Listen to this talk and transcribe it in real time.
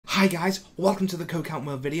Hi guys, welcome to the CodeCamp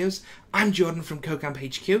World videos. I'm Jordan from CodeCamp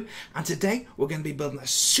HQ, and today we're going to be building a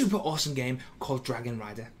super awesome game called Dragon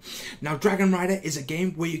Rider. Now Dragon Rider is a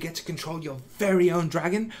game where you get to control your very own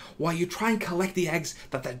dragon while you try and collect the eggs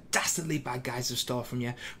that the dastardly bad guys have stolen from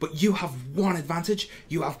you. But you have one advantage: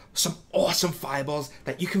 you have some awesome fireballs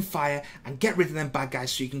that you can fire and get rid of them bad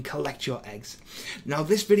guys so you can collect your eggs. Now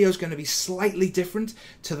this video is going to be slightly different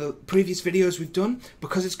to the previous videos we've done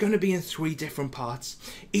because it's going to be in 3 different parts.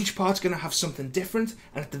 Each part's going to have something different,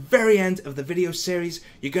 and at the very end of the video series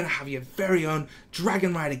you're going to have your very own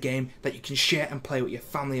Dragon Rider game that you can share and play with your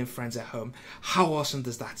family and friends at home. How awesome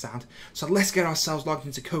does that sound? So let's get ourselves logged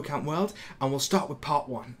into CodeCamp World and we'll start with part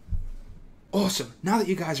 1. Awesome, now that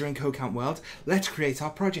you guys are in CodeCamp World, let's create our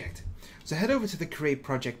project. So head over to the create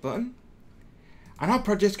project button, and our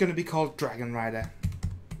project's going to be called Dragon Rider.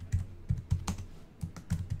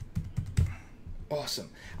 Awesome,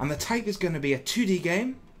 and the type is going to be a 2D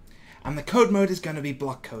game, and the code mode is going to be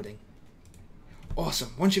block coding.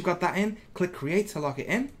 Awesome, once you've got that in, click create to lock it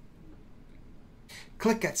in.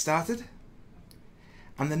 Click get started.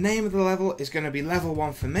 And the name of the level is going to be level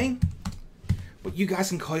 1 for me, but you guys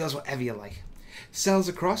can call yours whatever you like. Cells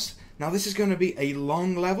across. Now this is going to be a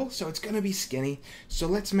long level, so it's going to be skinny. So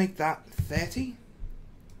let's make that 30.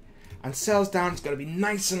 And cells down, it's going to be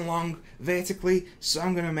nice and long vertically, so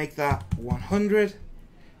I'm going to make that 100.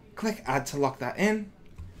 Click add to lock that in.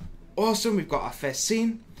 Awesome, we've got our first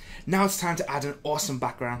scene. Now it's time to add an awesome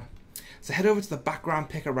background. So head over to the background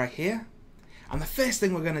picker right here. And the first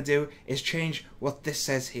thing we're going to do is change what this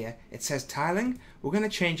says here. It says tiling. We're going to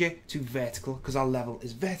change it to vertical because our level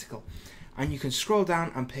is vertical. And you can scroll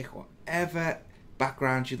down and pick whatever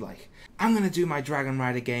background you'd like. I'm going to do my Dragon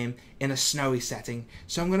Rider game in a snowy setting.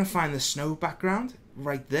 So I'm going to find the snow background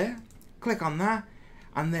right there. Click on that.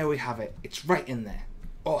 And there we have it. It's right in there.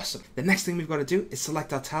 Awesome. The next thing we've got to do is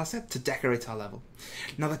select our tile set to decorate our level.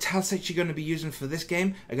 Now the tile sets you're going to be using for this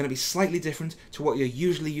game are going to be slightly different to what you're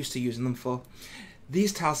usually used to using them for.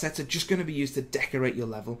 These tile sets are just going to be used to decorate your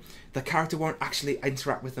level. The character won't actually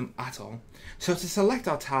interact with them at all. So to select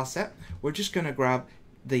our tile set, we're just going to grab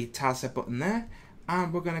the tile set button there,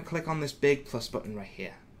 and we're going to click on this big plus button right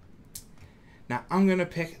here. Now I'm going to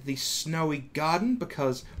pick the snowy garden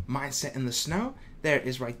because mine's set in the snow. There it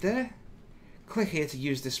is right there. Click here to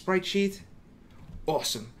use this sprite sheet.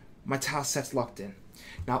 Awesome, my tile set's locked in.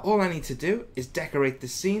 Now all I need to do is decorate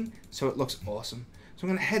this scene so it looks awesome. So I'm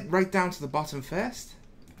going to head right down to the bottom first.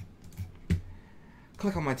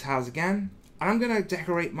 Click on my tiles again, and I'm going to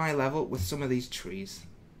decorate my level with some of these trees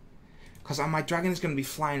because my dragon is going to be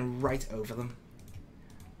flying right over them.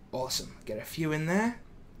 Awesome, get a few in there.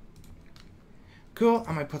 Cool,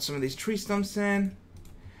 I might put some of these tree stumps in.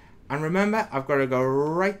 And remember, I've got to go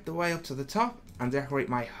right the way up to the top and decorate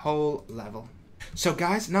my whole level. So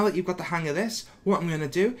guys, now that you've got the hang of this, what I'm going to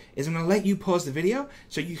do is I'm going to let you pause the video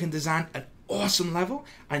so you can design an awesome level,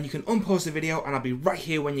 and you can unpause the video and I'll be right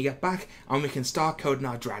here when you get back and we can start coding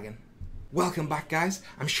our dragon. Welcome back guys,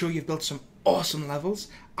 I'm sure you've built some awesome levels.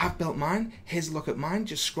 I've built mine. Here's a look at mine,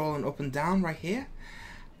 just scrolling up and down right here.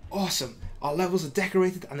 Awesome, our levels are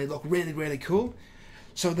decorated and they look really, really cool.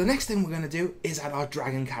 So the next thing we're going to do is add our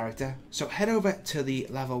dragon character. So head over to the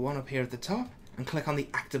level 1 up here at the top and click on the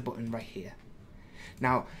actor button right here.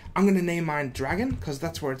 Now I'm going to name mine Dragon because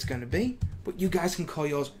that's where it's going to be, but you guys can call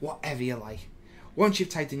yours whatever you like. Once you've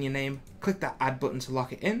typed in your name, click that add button to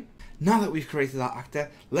lock it in. Now that we've created our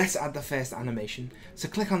actor, let's add the first animation. So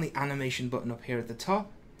click on the animation button up here at the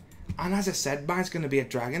top, and as I said, mine's going to be a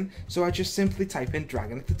dragon, so I just simply type in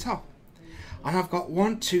dragon at the top. And I've got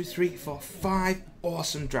 1, 2, 3, 4, 5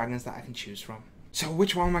 awesome dragons that I can choose from. So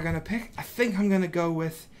which one am I going to pick? I think I'm going to go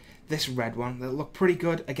with this red one. That'll look pretty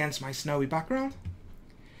good against my snowy background.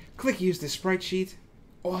 Click use this sprite sheet.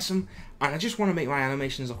 Awesome. And I just want to make my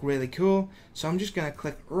animations look really cool. So I'm just going to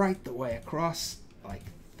click right the way across like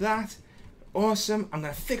that. Awesome. I'm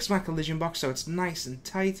going to fix my collision box so it's nice and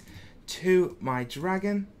tight to my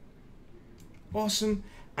dragon. Awesome.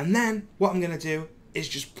 And then what I'm going to do is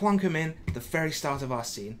just plonk them in the very start of our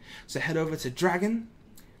scene. So head over to Dragon,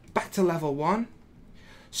 back to level 1,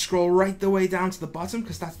 scroll right the way down to the bottom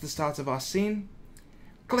because that's the start of our scene,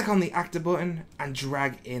 click on the actor button and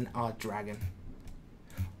drag in our dragon.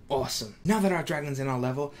 Awesome. Now that our dragon's in our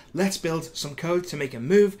level, let's build some code to make him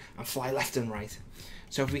move and fly left and right.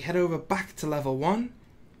 So if we head over back to level 1,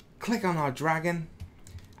 click on our dragon,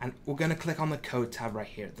 and we're going to click on the code tab right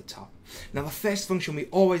here at the top. Now the first function we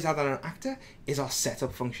always add on an actor is our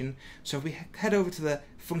setup function. So if we head over to the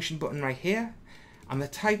function button right here, and the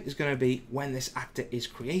type is going to be when this actor is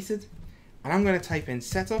created, and I'm going to type in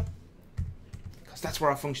setup because that's where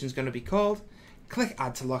our function is going to be called. click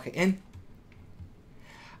add to lock it in.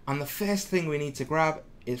 And the first thing we need to grab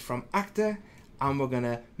is from actor, and we're going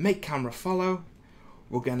to make camera follow.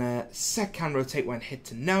 We're going to set can rotate when hit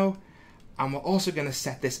to no, and we're also going to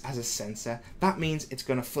set this as a sensor. That means it's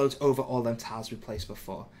going to float over all them tiles we placed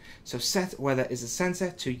before. So set whether is a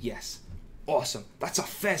sensor to yes. Awesome, that's our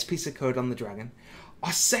first piece of code on the dragon.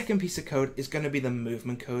 Our second piece of code is going to be the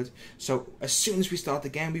movement code. So as soon as we start the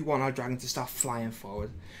game, we want our dragon to start flying forward.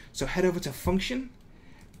 So head over to function,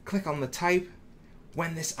 click on the type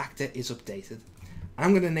when this actor is updated. And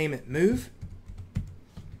I'm going to name it move.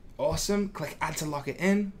 Awesome, click add to lock it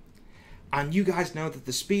in. And you guys know that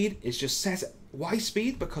the speed is just set Y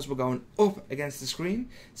speed because we're going up against the screen.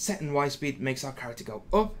 Setting Y speed makes our character go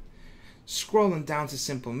up. Scrolling down to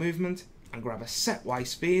simple movement and grab a set Y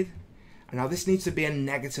speed. And now this needs to be a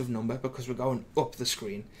negative number because we're going up the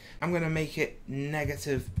screen. I'm going to make it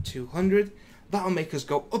negative 200. That'll make us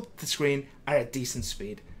go up the screen at a decent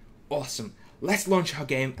speed. Awesome. Let's launch our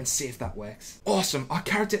game and see if that works. Awesome, our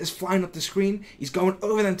character is flying up the screen. He's going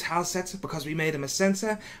over them tile sets because we made him a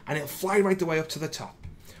sensor, and he'll fly right the way up to the top.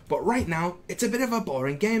 But right now, it's a bit of a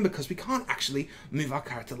boring game because we can't actually move our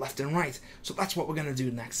character left and right. So that's what we're going to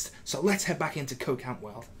do next. So let's head back into CodeCount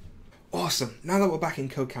World. Awesome, now that we're back in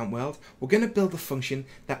CodeCount World, we're going to build a function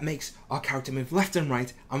that makes our character move left and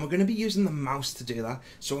right, and we're going to be using the mouse to do that.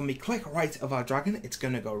 So when we click right of our dragon, it's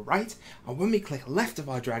going to go right, and when we click left of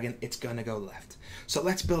our dragon, it's going to go left. So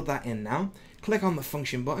let's build that in now. Click on the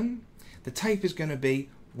function button. The type is going to be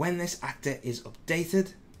when this actor is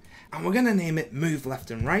updated, and we're going to name it move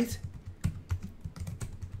left and right.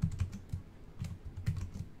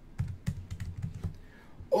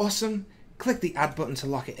 Awesome, click the add button to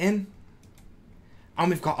lock it in. And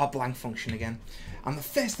we've got our blank function again. And the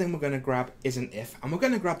first thing we're going to grab is an if. And we're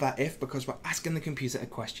going to grab that if because we're asking the computer a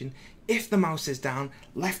question. If the mouse is down,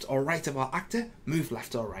 left or right of our actor, move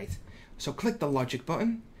left or right. So click the logic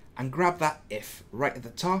button and grab that if right at the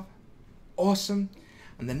top. Awesome.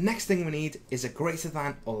 And the next thing we need is a greater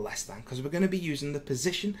than or less than because we're going to be using the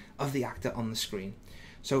position of the actor on the screen.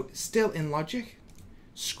 So still in logic,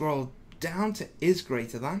 scroll down to is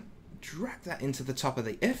greater than, drag that into the top of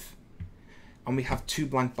the if, and we have two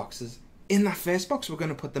blank boxes. In that first box, we're going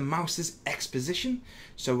to put the mouse's X position.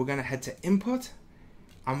 So we're going to head to input,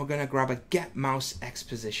 and we're going to grab a get mouse X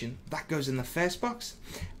position. That goes in the first box.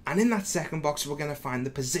 And in that second box, we're going to find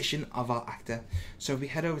the position of our actor. So if we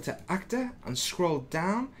head over to actor and scroll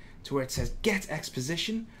down to where it says get X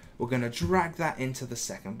position, we're going to drag that into the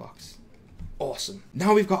second box. Awesome.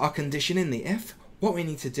 Now we've got our condition in the if. What we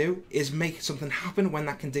need to do is make something happen when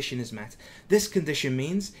that condition is met. This condition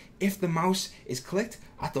means if the mouse is clicked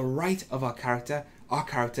at the right of our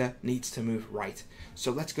character needs to move right.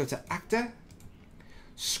 So let's go to actor,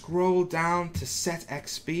 scroll down to set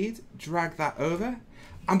X speed, drag that over,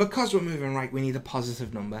 and because we're moving right, we need a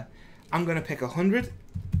positive number. I'm going to pick 100.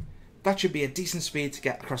 That should be a decent speed to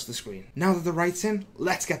get across the screen. Now that the right's in,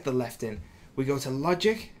 let's get the left in. We go to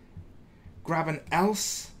logic, grab an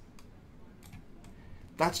else.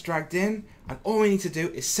 That's dragged in, and all we need to do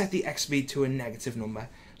is set the X speed to a negative number.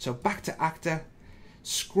 So back to actor,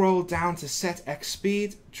 scroll down to set X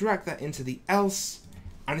speed, drag that into the else,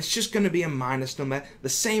 and it's just going to be a minus number, the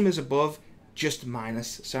same as above, just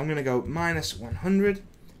minus. So I'm going to go minus 100.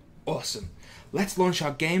 Awesome. Let's launch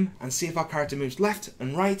our game and see if our character moves left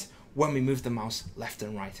and right when we move the mouse left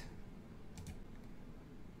and right.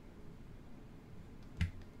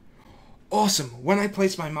 Awesome. When I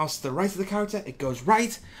place my mouse to the right of the character, it goes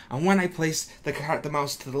right, and when I place the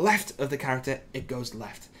mouse to the left of the character, it goes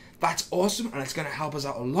left. That's awesome, and it's going to help us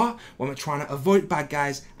out a lot when we're trying to avoid bad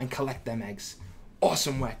guys and collect them eggs.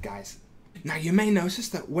 Awesome work, guys. Now you may notice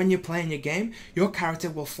that when you're playing your game, your character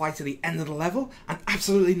will fly to the end of the level and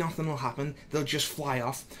absolutely nothing will happen. They'll just fly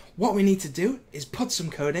off. What we need to do is put some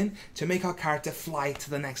code in to make our character fly to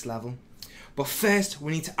the next level. But first,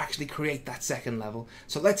 we need to actually create that second level.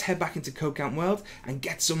 So let's head back into CodeCount World and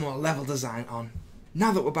get some more level design on.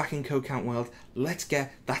 Now that we're back in CodeCount World, let's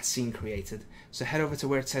get that scene created. So head over to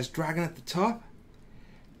where it says Dragon at the top.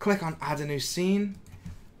 Click on Add a New Scene.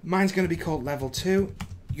 Mine's going to be called Level 2.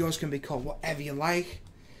 Yours can be called whatever you like.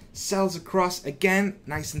 Cells across, again,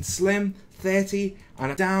 nice and slim, 30.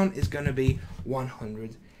 And down is going to be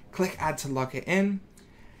 100. Click Add to lock it in.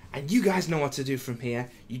 And you guys know what to do from here.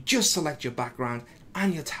 You just select your background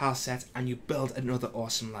and your tile set and you build another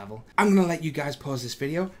awesome level. I'm going to let you guys pause this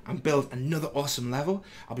video and build another awesome level.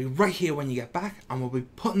 I'll be right here when you get back and we'll be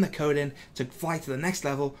putting the code in to fly to the next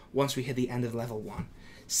level once we hit the end of level 1.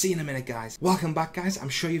 See you in a minute, guys. Welcome back, guys. I'm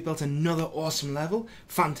sure you've built another awesome level.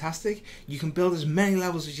 Fantastic. You can build as many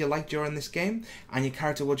levels as you like during this game, and your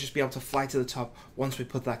character will just be able to fly to the top once we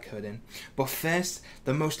put that code in. But first,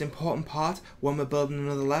 the most important part when we're building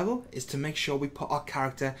another level is to make sure we put our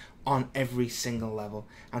character on every single level.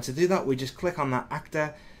 And to do that, we just click on that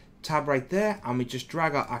actor tab right there, and we just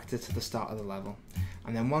drag our actor to the start of the level.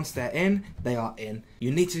 And then once they're in, they are in. You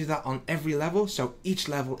need to do that on every level, so each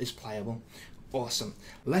level is playable. Awesome.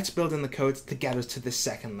 Let's build in the codes to get us to this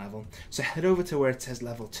second level. So head over to where it says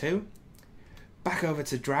level 2, back over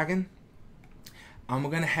to Dragon, and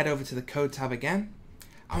we're going to head over to the code tab again,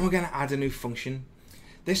 and we're going to add a new function.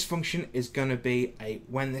 This function is going to be a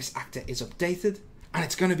when this actor is updated, and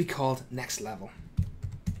it's going to be called next level.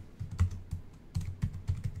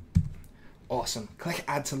 Awesome. Click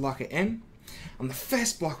add to lock it in, and the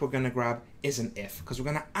first block we're going to grab is an if, because we're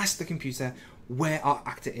going to ask the computer where our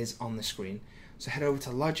actor is on the screen. So head over to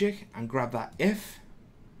logic and grab that if.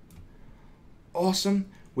 Awesome.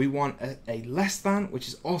 We want a less than, which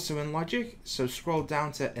is also in logic, so scroll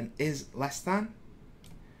down to an is less than.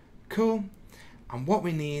 Cool. And what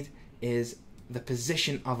we need is the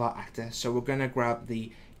position of our actor, so we're going to grab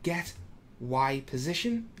the get y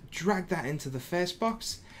position, drag that into the first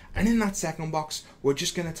box, and in that second box we're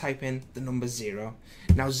just going to type in the number 0.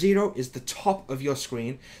 Now 0 is the top of your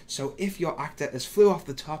screen, so if your actor has flew off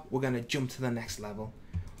the top, we're going to jump to the next level.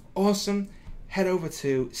 Awesome. Head over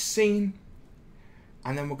to scene,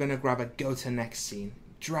 and then we're going to grab a go to next scene.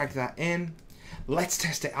 Drag that in. Let's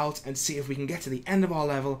test it out and see if we can get to the end of our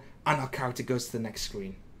level and our character goes to the next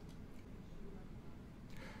screen.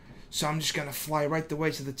 So I'm just going to fly right the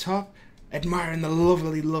way to the top, admiring the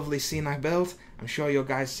lovely scene I built. I'm sure your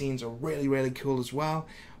guys' scenes are really cool as well.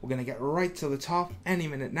 We're going to get right to the top any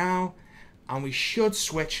minute now, and we should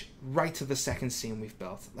switch right to the second scene we've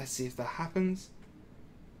built. Let's see if that happens.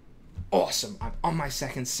 Awesome, I'm on my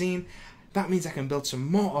second scene. That means I can build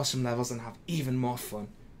some more awesome levels and have even more fun.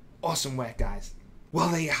 Awesome work, guys. Well,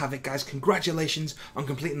 there you have it, guys. Congratulations on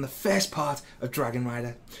completing the first part of Dragon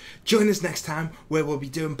Rider. Join us next time where we'll be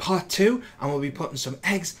doing part 2, and we'll be putting some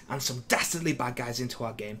eggs and some dastardly bad guys into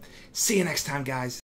our game. See you next time, guys.